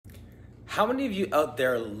How many of you out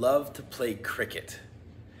there love to play cricket?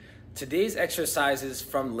 Today's exercises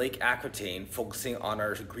from Lake Aquitaine, focusing on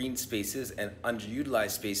our green spaces and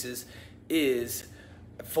underutilized spaces, is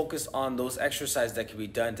focused on those exercises that can be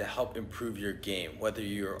done to help improve your game. Whether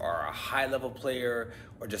you are a high-level player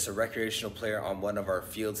or just a recreational player on one of our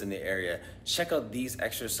fields in the area, check out these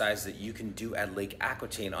exercises that you can do at Lake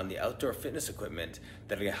Aquitaine on the outdoor fitness equipment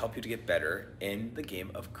that are going to help you to get better in the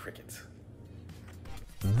game of cricket.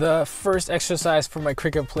 The first exercise for my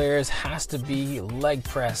cricket players has to be leg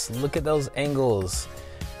press. Look at those angles.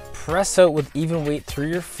 Press out with even weight through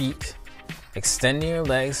your feet, extending your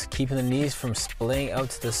legs, keeping the knees from splaying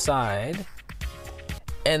out to the side.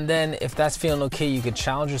 And then if that's feeling okay, you can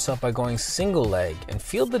challenge yourself by going single leg and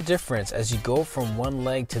feel the difference as you go from one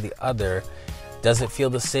leg to the other. Does it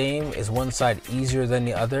feel the same? Is one side easier than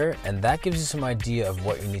the other? And that gives you some idea of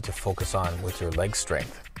what you need to focus on with your leg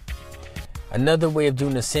strength. Another way of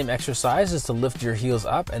doing the same exercise is to lift your heels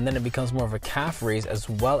up, and then it becomes more of a calf raise as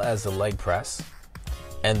well as the leg press.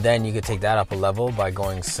 And then you could take that up a level by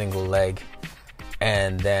going single leg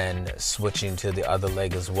and then switching to the other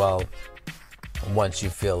leg as well once you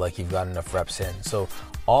feel like you've got enough reps in. So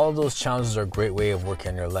all of those challenges are a great way of working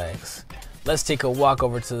on your legs. Let's take a walk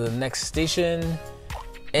over to the next station,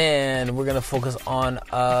 and we're gonna focus on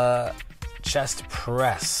a chest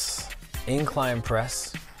press, incline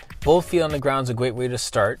press. Both feet on the ground is a great way to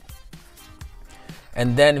start.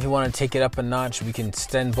 And then if you want to take it up a notch, we can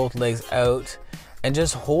extend both legs out and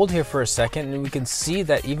just hold here for a second. And we can see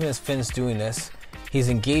that even as Finn's doing this, he's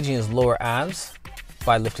engaging his lower abs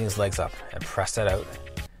by lifting his legs up, and press that out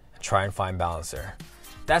and try and find balance there.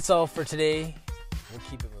 That's all for today. We'll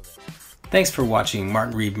keep it moving. Thanks for watching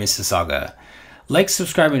Martin Reid Mississauga. Like,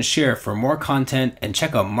 subscribe, and share for more content, and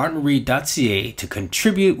check out martinreid.ca to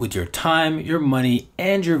contribute with your time, your money,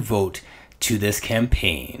 and your vote to this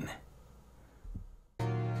campaign.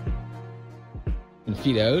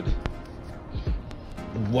 Feet out.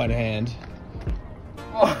 One hand.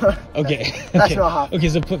 Okay. That's not hot. Okay,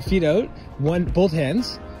 so put feet out. Both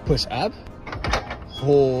hands. Push up.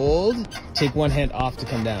 Hold. Take one hand off to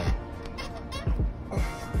come down.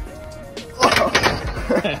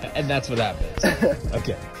 And that's what happens.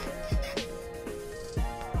 Okay.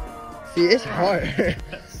 See, it's hard.